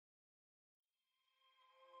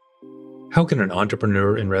How can an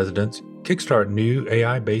entrepreneur in residence kickstart new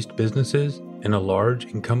AI-based businesses in a large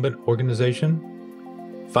incumbent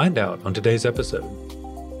organization? Find out on today's episode.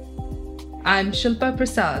 I'm Shilpa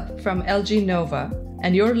Prasad from LG Nova,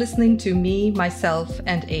 and you're listening to Me, Myself,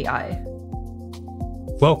 and AI.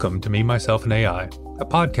 Welcome to Me, Myself, and AI, a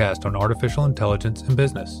podcast on artificial intelligence and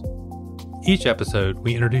business. Each episode,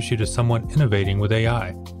 we introduce you to someone innovating with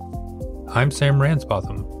AI. I'm Sam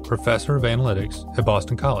Ransbotham, Professor of Analytics at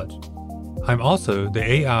Boston College. I'm also the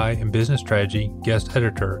AI and Business Strategy Guest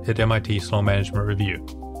Editor at MIT Sloan Management Review.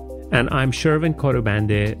 And I'm Shervin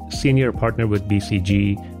Korobande, Senior Partner with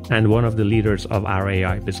BCG and one of the leaders of our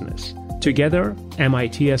AI business. Together,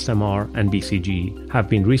 MIT SMR and BCG have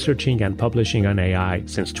been researching and publishing on AI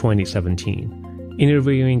since 2017,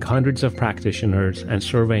 interviewing hundreds of practitioners and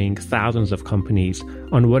surveying thousands of companies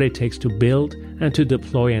on what it takes to build and to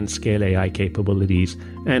deploy and scale AI capabilities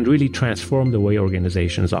and really transform the way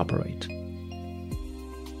organizations operate.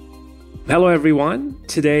 Hello, everyone.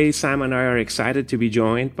 Today, Sam and I are excited to be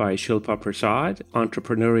joined by Shilpa Prasad,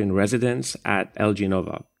 entrepreneur in residence at LG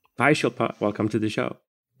Nova. Hi, Shilpa. Welcome to the show.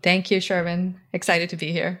 Thank you, Shervin. Excited to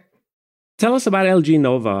be here. Tell us about LG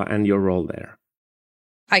Nova and your role there.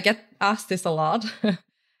 I get asked this a lot.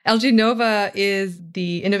 LG Nova is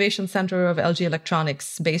the innovation center of LG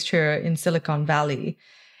Electronics based here in Silicon Valley.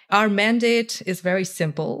 Our mandate is very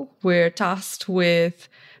simple. We're tasked with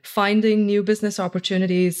finding new business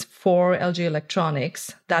opportunities for LG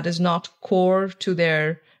Electronics that is not core to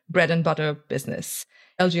their bread and butter business.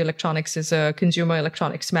 LG Electronics is a consumer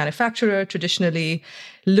electronics manufacturer, traditionally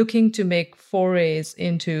looking to make forays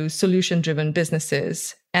into solution-driven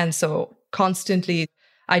businesses. And so constantly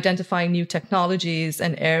identifying new technologies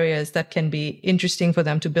and areas that can be interesting for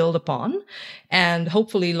them to build upon and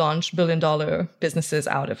hopefully launch billion-dollar businesses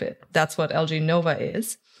out of it. That's what LG Nova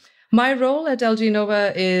is. My role at LG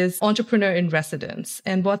Nova is entrepreneur in residence.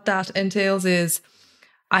 And what that entails is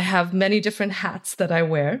I have many different hats that I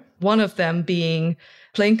wear, one of them being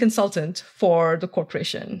playing consultant for the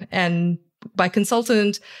corporation. And by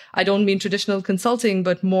consultant, I don't mean traditional consulting,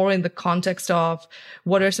 but more in the context of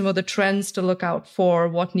what are some of the trends to look out for,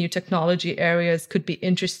 what new technology areas could be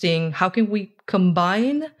interesting, how can we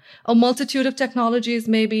combine a multitude of technologies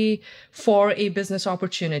maybe for a business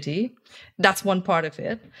opportunity. That's one part of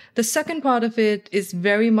it. The second part of it is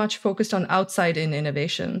very much focused on outside-in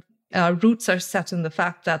innovation. Our roots are set in the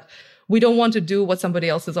fact that we don't want to do what somebody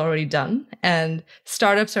else has already done. And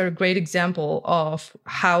startups are a great example of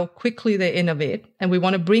how quickly they innovate. And we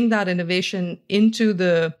want to bring that innovation into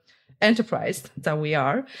the enterprise that we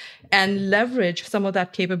are and leverage some of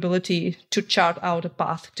that capability to chart out a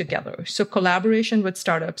path together. So collaboration with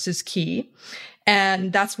startups is key.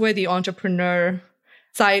 And that's where the entrepreneur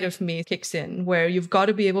side of me kicks in, where you've got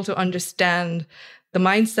to be able to understand the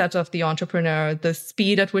mindset of the entrepreneur, the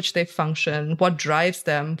speed at which they function, what drives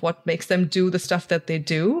them, what makes them do the stuff that they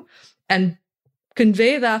do, and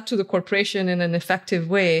convey that to the corporation in an effective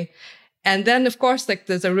way. And then, of course,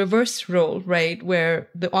 there's a reverse role, right, where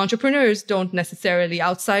the entrepreneurs don't necessarily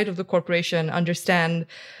outside of the corporation understand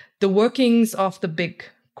the workings of the big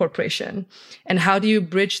corporation. And how do you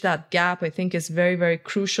bridge that gap, I think, is very, very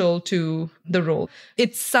crucial to the role.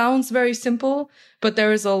 It sounds very simple, but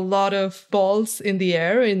there is a lot of balls in the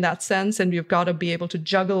air in that sense. And you've got to be able to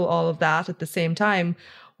juggle all of that at the same time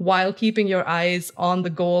while keeping your eyes on the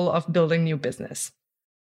goal of building new business.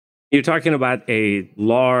 You're talking about a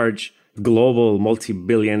large global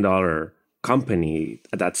multi-billion-dollar company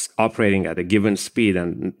that's operating at a given speed.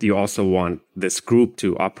 And you also want this group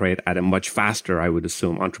to operate at a much faster, I would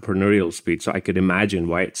assume, entrepreneurial speed. So I could imagine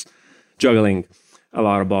why it's juggling a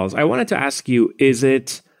lot of balls. I wanted to ask you, is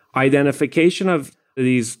it identification of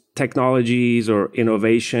these technologies or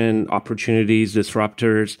innovation opportunities,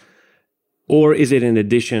 disruptors, or is it in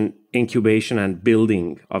addition incubation and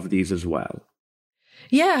building of these as well?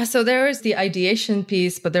 Yeah, so there is the ideation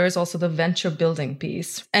piece, but there is also the venture building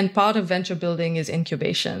piece. And part of venture building is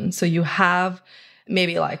incubation. So you have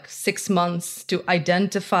maybe 6 months to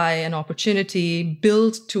identify an opportunity,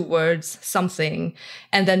 build towards something,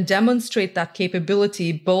 and then demonstrate that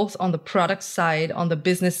capability both on the product side, on the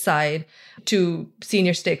business side, to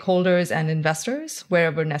senior stakeholders and investors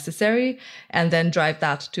wherever necessary, and then drive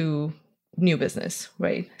that to new business,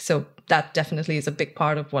 right? So that definitely is a big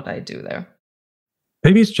part of what I do there.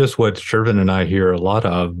 Maybe it's just what Shervin and I hear a lot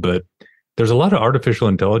of, but there's a lot of artificial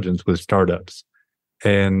intelligence with startups.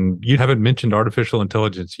 And you haven't mentioned artificial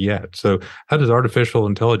intelligence yet. So how does artificial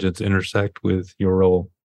intelligence intersect with your role?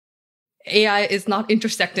 AI is not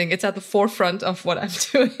intersecting. It's at the forefront of what I'm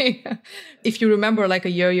doing. If you remember, like a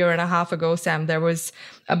year and a half ago, Sam, there was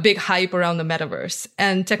a big hype around the metaverse,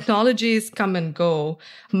 and technologies come and go.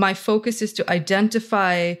 My focus is to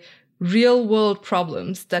identify real world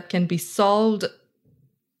problems that can be solved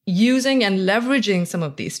using and leveraging some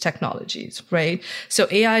of these technologies, right? So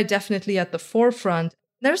AI definitely at the forefront.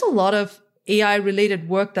 There's a lot of AI related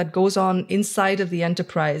work that goes on inside of the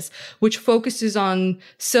enterprise, which focuses on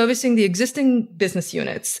servicing the existing business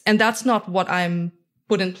units. And that's not what I'm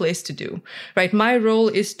put in place to do, right? My role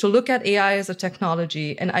is to look at AI as a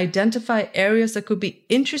technology and identify areas that could be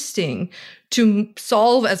interesting to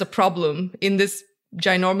solve as a problem in this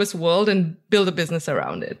ginormous world and build a business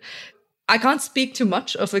around it. I can't speak too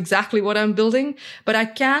much of exactly what I'm building, but I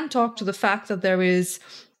can talk to the fact that there is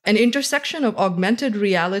an intersection of augmented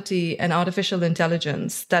reality and artificial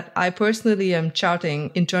intelligence that I personally am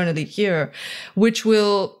charting internally here, which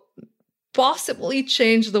will possibly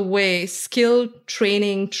change the way skill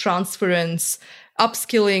training, transference,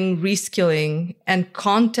 upskilling, reskilling, and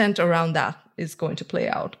content around that is going to play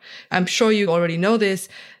out. I'm sure you already know this,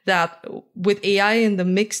 that with AI in the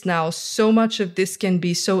mix now, so much of this can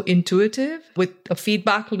be so intuitive with a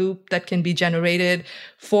feedback loop that can be generated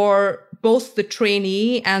for both the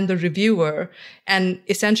trainee and the reviewer, and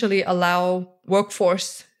essentially allow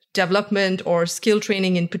workforce development or skill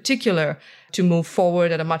training in particular to move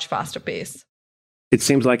forward at a much faster pace. It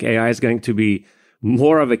seems like AI is going to be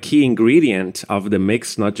more of a key ingredient of the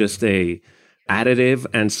mix, not just a additive.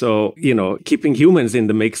 And so, keeping humans in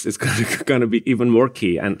the mix is going to be even more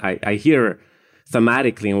key. And I hear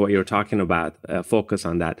thematically in what you're talking about, focus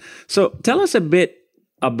on that. So tell us a bit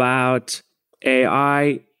about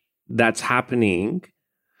AI that's happening.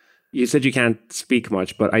 You said you can't speak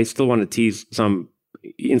much, but I still want to tease some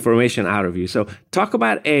information out of you. So talk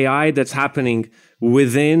about AI that's happening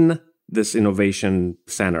within this innovation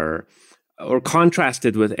center, or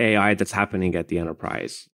contrasted with AI that's happening at the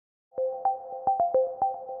enterprise.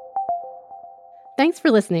 Thanks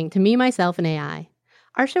for listening to Me, Myself, and AI.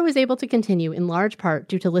 Our show is able to continue in large part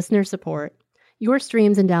due to listener support. Your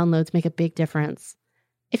streams and downloads make a big difference.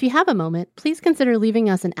 If you have a moment, please consider leaving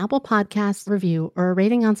us an Apple Podcasts review or a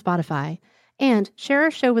rating on Spotify, and share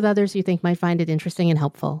our show with others you think might find it interesting and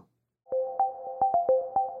helpful.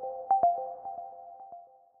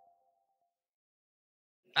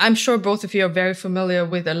 I'm sure both of you are very familiar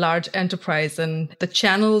with a large enterprise and the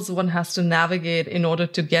channels one has to navigate in order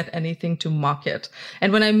to get anything to market.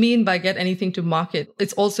 And when I mean by get anything to market,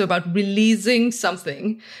 it's also about releasing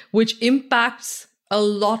something which impacts a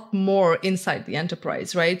lot more inside the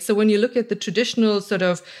enterprise, right? So when you look at the traditional sort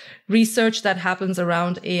of research that happens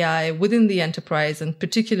around AI within the enterprise, and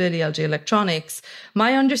particularly LG Electronics,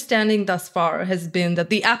 my understanding thus far has been that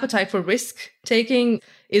the appetite for risk taking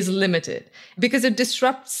is limited because it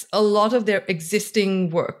disrupts a lot of their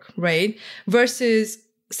existing work, right? Versus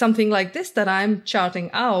something like this that I'm charting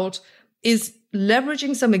out is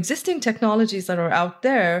leveraging some existing technologies that are out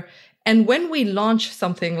there. And when we launch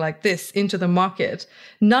something like this into the market,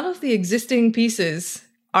 none of the existing pieces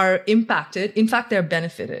are impacted. In fact, they're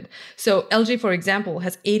benefited. So LG, for example,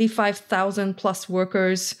 has 85,000 plus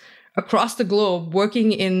workers across the globe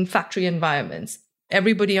working in factory environments.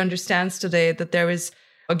 Everybody understands today that there is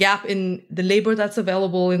a gap in the labor that's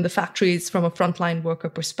available in the factories from a frontline worker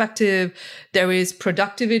perspective. There is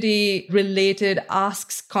productivity related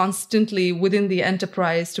asks constantly within the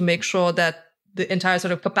enterprise to make sure that the entire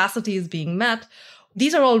sort of capacity is being met.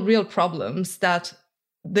 These are all real problems that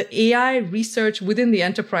the AI research within the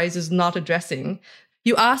enterprise is not addressing.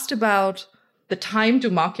 You asked about the time to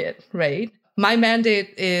market, right? My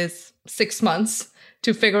mandate is 6 months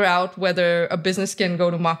to figure out whether a business can go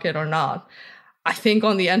to market or not. I think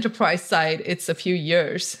on the enterprise side, it's a few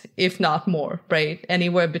years, if not more, right?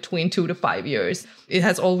 Anywhere between 2 to 5 years. It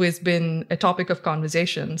has always been a topic of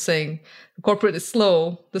conversation saying the corporate is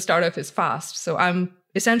slow, the startup is fast. So I'm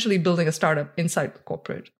essentially building a startup inside the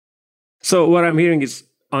corporate. So what I'm hearing is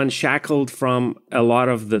unshackled from a lot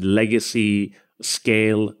of the legacy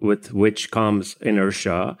scale with which comes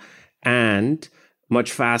inertia, and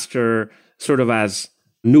much faster sort of as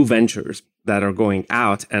new ventures that are going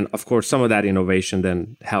out. And of course, some of that innovation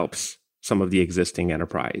then helps some of the existing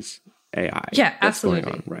enterprise AI. Yeah, absolutely.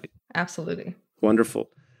 Going on, right? Absolutely. Wonderful.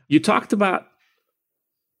 You talked about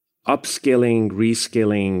upskilling,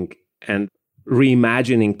 reskilling, and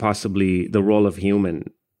reimagining possibly the role of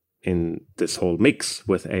human in this whole mix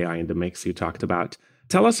with AI in the mix you talked about.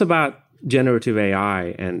 Tell us about generative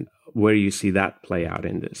AI and where you see that play out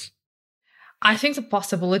in this. I think the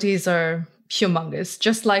possibilities are humongous,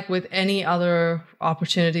 just like with any other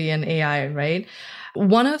opportunity in AI, right?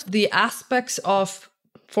 One of the aspects of,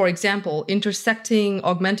 for example, intersecting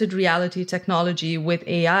augmented reality technology with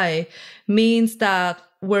AI means that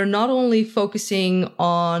we're not only focusing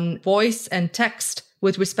on voice and text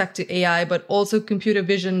with respect to AI, but also computer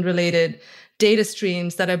vision related data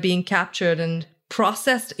streams that are being captured and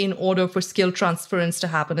processed in order for skill transference to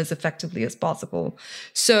happen as effectively as possible.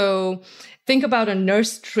 So think about a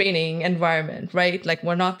nurse training environment, right? Like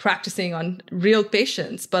we're not practicing on real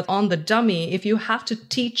patients, but on the dummy, if you have to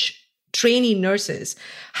teach trainee nurses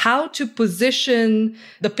how to position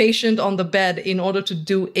the patient on the bed in order to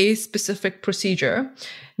do a specific procedure,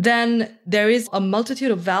 then there is a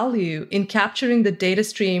multitude of value in capturing the data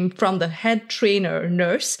stream from the head trainer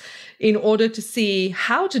nurse in order to see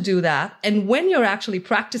how to do that. And when you're actually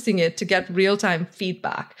practicing it to get real-time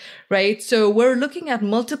feedback, right? So we're looking at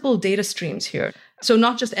multiple data streams here. So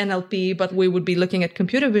not just NLP, but we would be looking at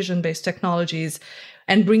computer vision-based technologies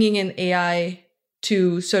and bringing in AI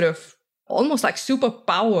to sort of almost like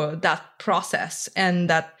superpower that process and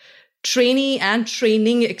that trainee and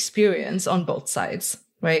training experience on both sides,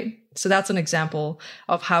 right? So that's an example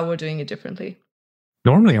of how we're doing it differently.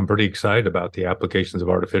 Normally, I'm pretty excited about the applications of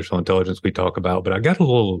artificial intelligence we talk about, but I got a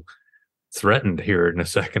little threatened here in a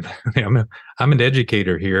second. I'm an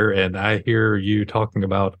educator here, and I hear you talking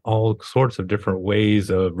about all sorts of different ways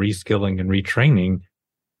of reskilling and retraining.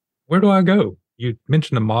 Where do I go? You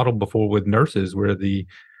mentioned a model before with nurses where the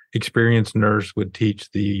experienced nurse would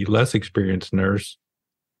teach the less experienced nurse.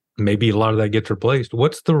 Maybe a lot of that gets replaced.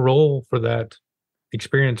 What's the role for that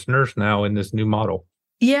experienced nurse now in this new model?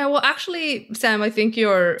 Yeah, well, actually, Sam, I think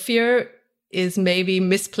your fear is maybe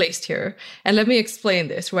misplaced here. And let me explain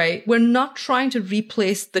this, right? We're not trying to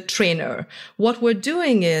replace the trainer. What we're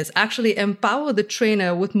doing is actually empower the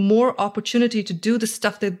trainer with more opportunity to do the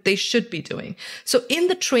stuff that they should be doing. So in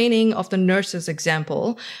the training of the nurses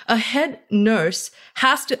example, a head nurse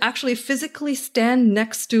has to actually physically stand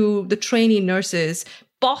next to the trainee nurses,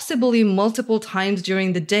 possibly multiple times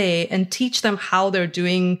during the day, and teach them how they're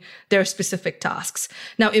doing their specific tasks.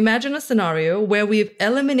 Now, imagine a scenario where we've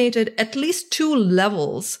eliminated at least 2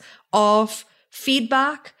 levels of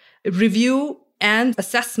feedback, review, and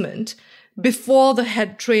assessment before the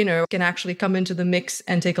head trainer can actually come into the mix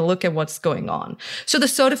and take a look at what's going on. So the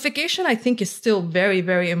certification, I think, is still very,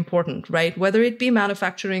 very important, right? Whether it be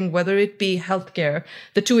manufacturing, whether it be healthcare,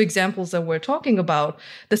 the 2 examples that we're talking about,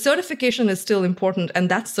 the certification is still important. And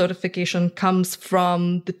that certification comes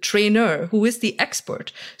from the trainer who is the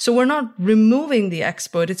expert. So we're not removing the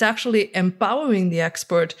expert. It's actually empowering the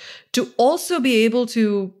expert to also be able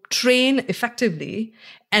to train effectively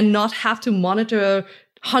and not have to monitor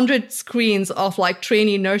 100 screens of like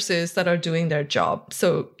trainee nurses that are doing their job.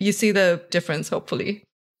 So you see the difference, hopefully.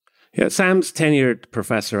 Yeah, Sam's tenured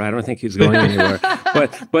professor. I don't think he's going anywhere.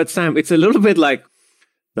 But Sam, it's a little bit like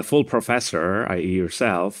the full professor, i.e.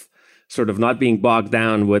 yourself, sort of not being bogged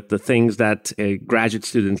down with the things that a graduate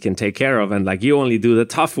student can take care of. And like you only do the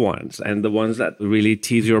tough ones and the ones that really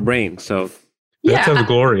tease your brain. So that sounds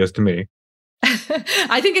glorious to me.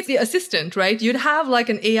 I think it's the assistant, right? You'd have like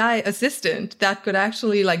an AI assistant that could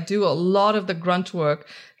actually like do a lot of the grunt work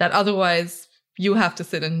that otherwise you have to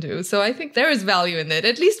sit and do. So I think there is value in it.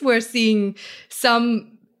 At least we're seeing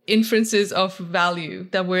some inferences of value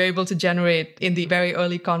that we're able to generate in the very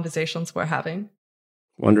early conversations we're having.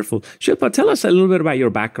 Wonderful. Shilpa, tell us a little bit about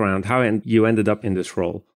your background, how you ended up in this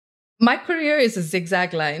role. My career is a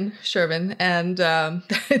zigzag line, Shervin, and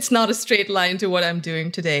it's not a straight line to what I'm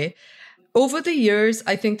doing today. Over the years,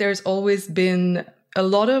 I think there's always been a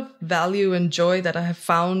lot of value and joy that I have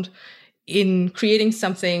found in creating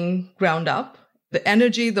something ground up. The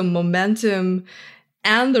energy, the momentum,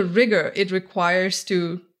 and the rigor it requires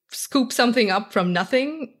to scoop something up from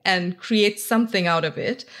nothing and create something out of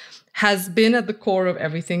it has been at the core of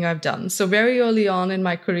everything I've done. So very early on in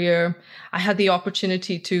my career, I had the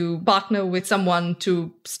opportunity to partner with someone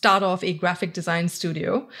to start off a graphic design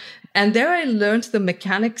studio. And there I learned the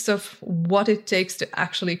mechanics of what it takes to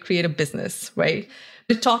actually create a business, right?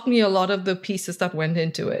 It taught me a lot of the pieces that went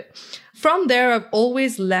into it. From there, I've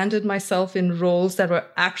always landed myself in roles that were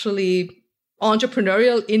actually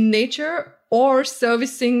entrepreneurial in nature or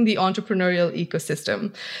servicing the entrepreneurial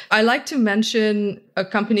ecosystem. I like to mention a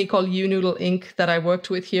company called Unoodle Inc. that I worked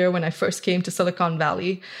with here when I first came to Silicon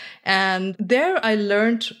Valley. And there I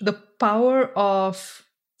learned the power of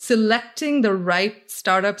selecting the right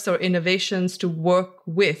startups or innovations to work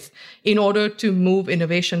with in order to move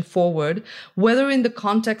innovation forward, whether in the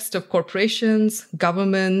context of corporations,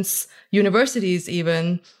 governments, universities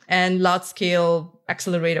even, and large-scale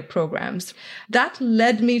accelerator programs. That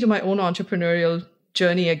led me to my own entrepreneurial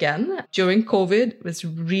journey again. During COVID, it was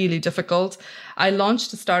really difficult. I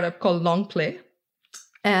launched a startup called Longplay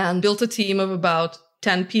and built a team of about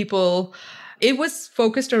 10 people. It was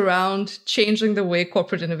focused around changing the way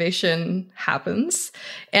corporate innovation happens.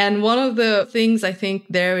 And one of the things I think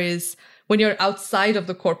there is, when you're outside of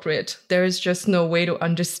the corporate, there is just no way to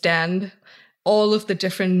understand all of the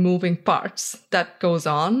different moving parts that goes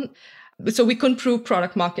on. So we couldn't prove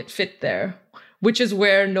product market fit there, which is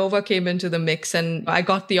where Nova came into the mix. And I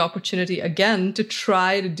got the opportunity again to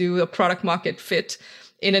try to do a product market fit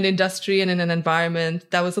in an industry and in an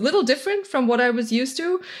environment that was a little different from what I was used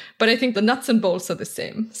to. But I think the nuts and bolts are the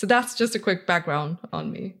same. So that's just a quick background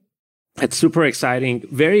on me. It's super exciting,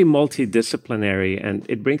 very multidisciplinary. And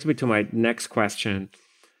it brings me to my next question.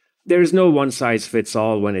 There's no one size fits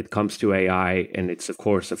all when it comes to AI. And it's, of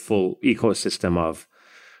course, a full ecosystem of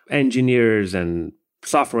engineers and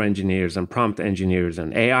software engineers and prompt engineers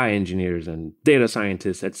and AI engineers and data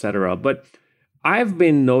scientists, et cetera. But I've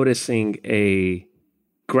been noticing a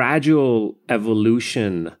gradual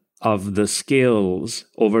evolution of the skills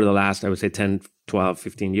over the last, I would say, 10, 12,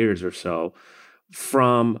 15 years or so,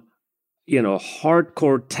 from,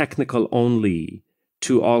 hardcore technical only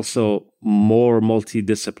to also more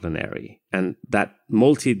multidisciplinary. And that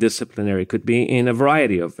multidisciplinary could be in a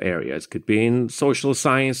variety of areas. Could be in social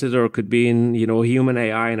sciences, or it could be in, human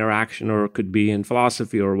AI interaction, or it could be in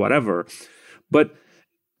philosophy or whatever. But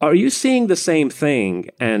are you seeing the same thing?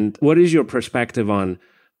 And what is your perspective on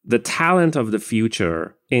the talent of the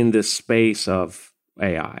future in this space of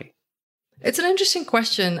AI? It's an interesting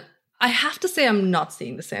question. I have to say I'm not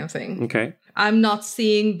seeing the same thing. Okay. I'm not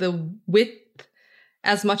seeing the width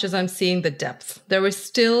as much as I'm seeing the depth. There is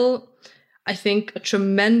still, I think, a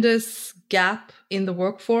tremendous gap in the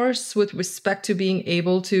workforce with respect to being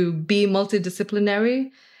able to be multidisciplinary.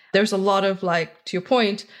 There's a lot of, to your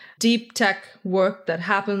point, deep tech work that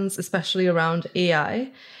happens, especially around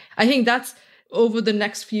AI. I think that's over the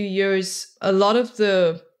next few years, a lot of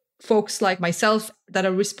the folks like myself that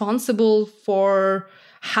are responsible for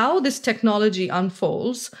how this technology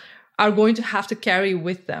unfolds are going to have to carry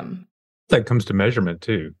with them. That comes to measurement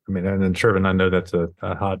too. I mean, and Shervin, I know that's a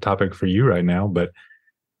hot topic for you right now, but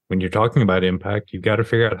when you're talking about impact, you've got to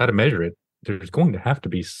figure out how to measure it. There's going to have to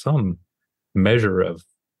be some measure of,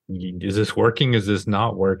 is this working? Is this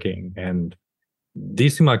not working? And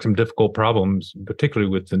these seem like some difficult problems,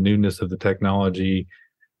 particularly with the newness of the technology,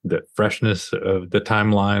 the freshness of the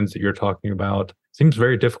timelines that you're talking about. Seems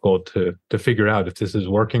very difficult to figure out if this is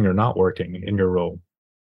working or not working in your role.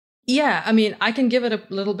 Yeah, I mean, I can give it a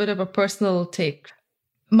little bit of a personal take.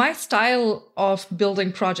 My style of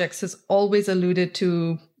building projects has always alluded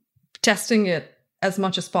to testing it as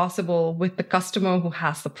much as possible with the customer who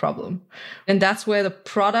has the problem. And that's where the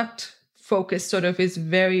product focus sort of is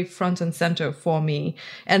very front and center for me.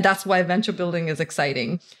 And that's why venture building is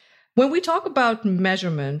exciting. When we talk about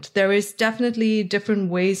measurement, there is definitely different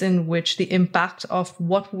ways in which the impact of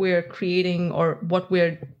what we're creating or what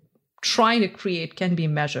we're trying to create can be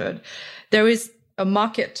measured. There is a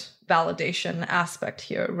market validation aspect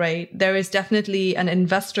here, right? There is definitely an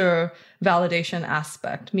investor validation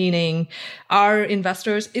aspect, meaning our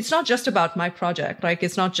investors, it's not just about my project, like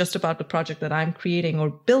it's not just about the project that I'm creating or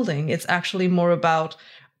building. It's actually more about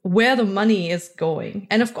where the money is going.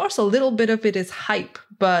 And of course, a little bit of it is hype,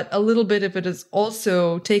 but a little bit of it is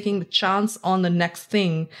also taking the chance on the next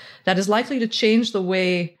thing that is likely to change the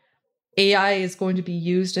way AI is going to be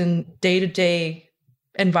used in day-to-day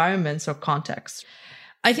environments or contexts.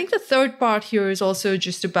 I think the third part here is also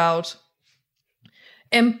just about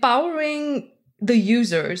empowering the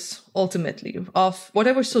users, ultimately, of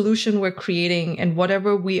whatever solution we're creating and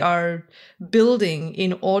whatever we are building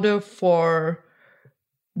in order for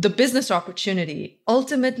the business opportunity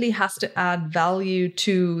ultimately has to add value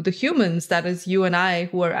to the humans, that is you and I,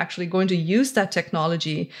 who are actually going to use that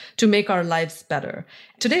technology to make our lives better.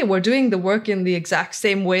 Today, we're doing the work in the exact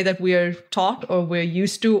same way that we are taught or we're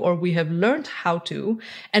used to or we have learned how to.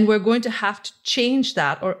 And we're going to have to change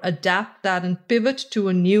that or adapt that and pivot to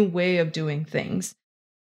a new way of doing things.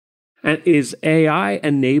 And is AI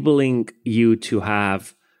enabling you to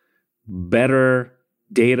have better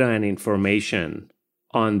data and information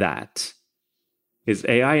on that? Is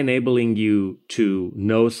AI enabling you to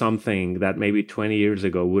know something that maybe 20 years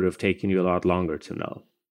ago would have taken you a lot longer to know?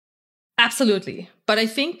 Absolutely. But I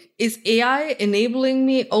think, is AI enabling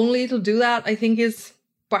me only to do that? I think is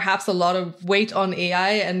perhaps a lot of weight on AI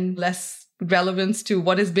and less relevance to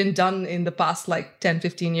what has been done in the past like 10,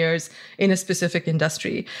 15 years in a specific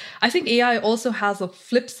industry. I think AI also has a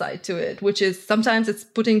flip side to it, which is sometimes it's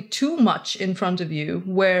putting too much in front of you,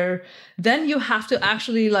 where then you have to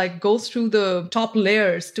actually like go through the top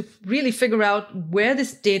layers to really figure out where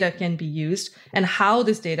this data can be used and how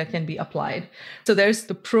this data can be applied. So there's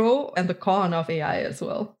the pro and the con of AI as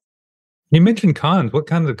well. You mentioned cons. What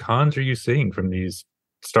kinds of cons are you seeing from these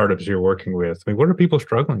startups you're working with? I mean, what are people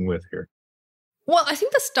struggling with here? Well, I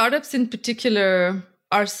think the startups in particular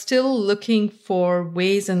are still looking for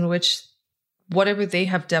ways in which whatever they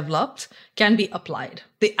have developed can be applied.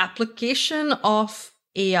 The application of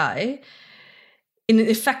AI in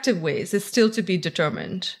effective ways is still to be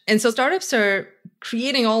determined. And so startups are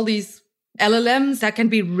creating all these LLMs that can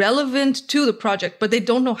be relevant to the project, but they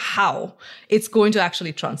don't know how it's going to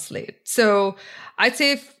actually translate. So I'd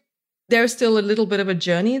say there's still a little bit of a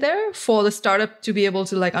journey there for the startup to be able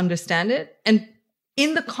to like understand it. And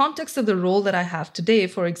in the context of the role that I have today,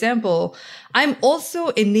 for example, I'm also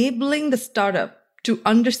enabling the startup to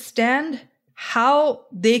understand how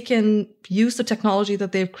they can use the technology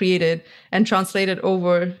that they've created and translate it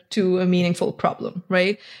over to a meaningful problem,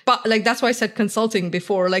 right? But like, that's why I said consulting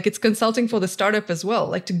before, like it's consulting for the startup as well,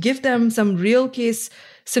 like to give them some real case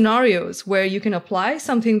scenarios where you can apply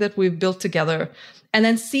something that we've built together and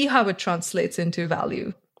then see how it translates into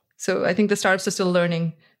value. So I think the startups are still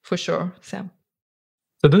learning for sure, Sam.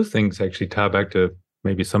 So those things actually tie back to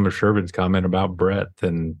maybe some of Shervin's comment about breadth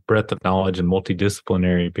of knowledge and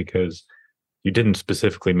multidisciplinary, because you didn't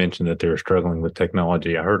specifically mention that they were struggling with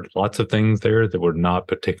technology. I heard lots of things there that were not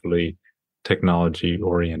particularly technology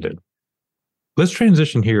oriented. Let's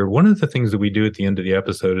transition here. One of the things that we do at the end of the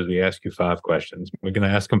episode is we ask you 5 questions. We're going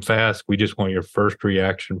to ask them fast. We just want your first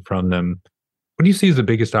reaction from them. What do you see as the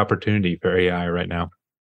biggest opportunity for AI right now?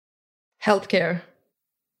 Healthcare.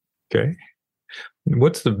 Okay.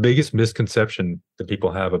 What's the biggest misconception that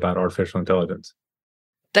people have about artificial intelligence?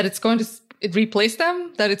 That it's going to replace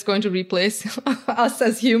them, that it's going to replace us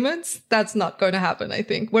as humans. That's not going to happen, I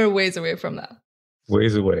think. We're ways away from that.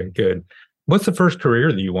 Ways away. Good. What's the first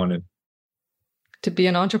career that you wanted? To be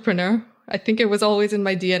an entrepreneur. I think it was always in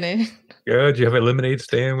my DNA. Good. You have a lemonade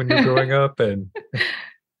stand when you're growing up. And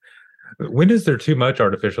when is there too much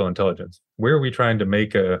artificial intelligence? Where are we trying to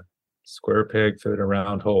make a square peg fit a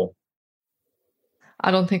round hole? I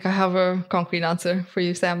don't think I have a concrete answer for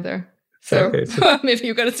you, Sam, there. So, okay, so maybe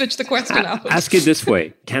you got to switch the question out. Ask it this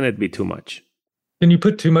way. Can it be too much? Can you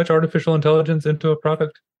put too much artificial intelligence into a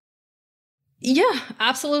product? Yeah,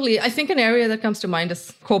 absolutely. I think an area that comes to mind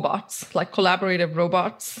is cobots, like collaborative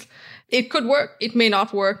robots. It could work. It may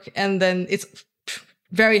not work. And then it's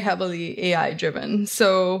very heavily AI driven.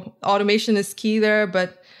 So automation is key there,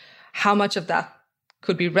 but how much of that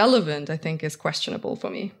could be relevant, I think, is questionable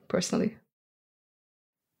for me personally.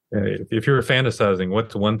 If you're fantasizing,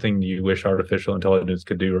 what's one thing you wish artificial intelligence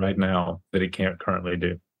could do right now that it can't currently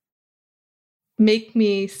do? Make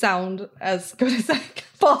me sound as good as I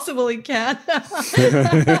possibly can.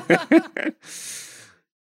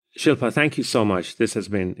 Shilpa, thank you so much. This has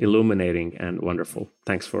been illuminating and wonderful.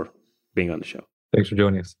 Thanks for being on the show. Thanks for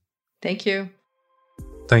joining us. Thank you.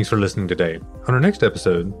 Thanks for listening today. On our next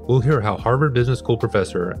episode, we'll hear how Harvard Business School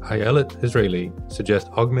professor Ayelet Israeli suggests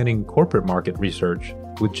augmenting corporate market research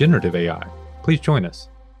with generative AI. Please join us.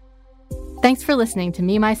 Thanks for listening to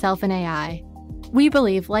Me, Myself, and AI. We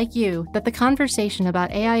believe, like you, that the conversation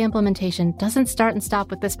about AI implementation doesn't start and stop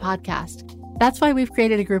with this podcast. That's why we've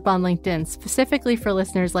created a group on LinkedIn specifically for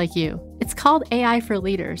listeners like you. It's called AI for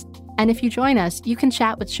Leaders. And if you join us, you can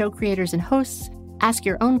chat with show creators and hosts, ask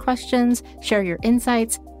your own questions, share your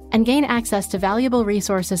insights, and gain access to valuable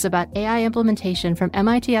resources about AI implementation from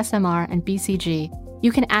MIT SMR and BCG.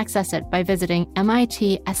 You can access it by visiting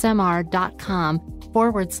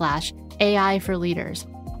mitsmr.com/AI for Leaders.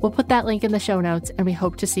 We'll put that link in the show notes, and we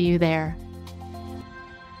hope to see you there.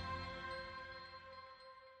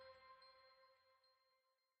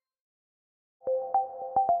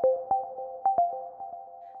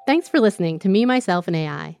 Thanks for listening to Me, Myself, and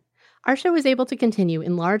AI. Our show is able to continue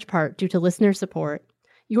in large part due to listener support.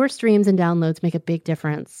 Your streams and downloads make a big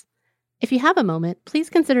difference. If you have a moment, please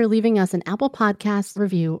consider leaving us an Apple Podcasts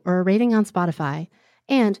review or a rating on Spotify,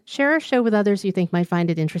 and share our show with others you think might find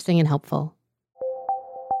it interesting and helpful.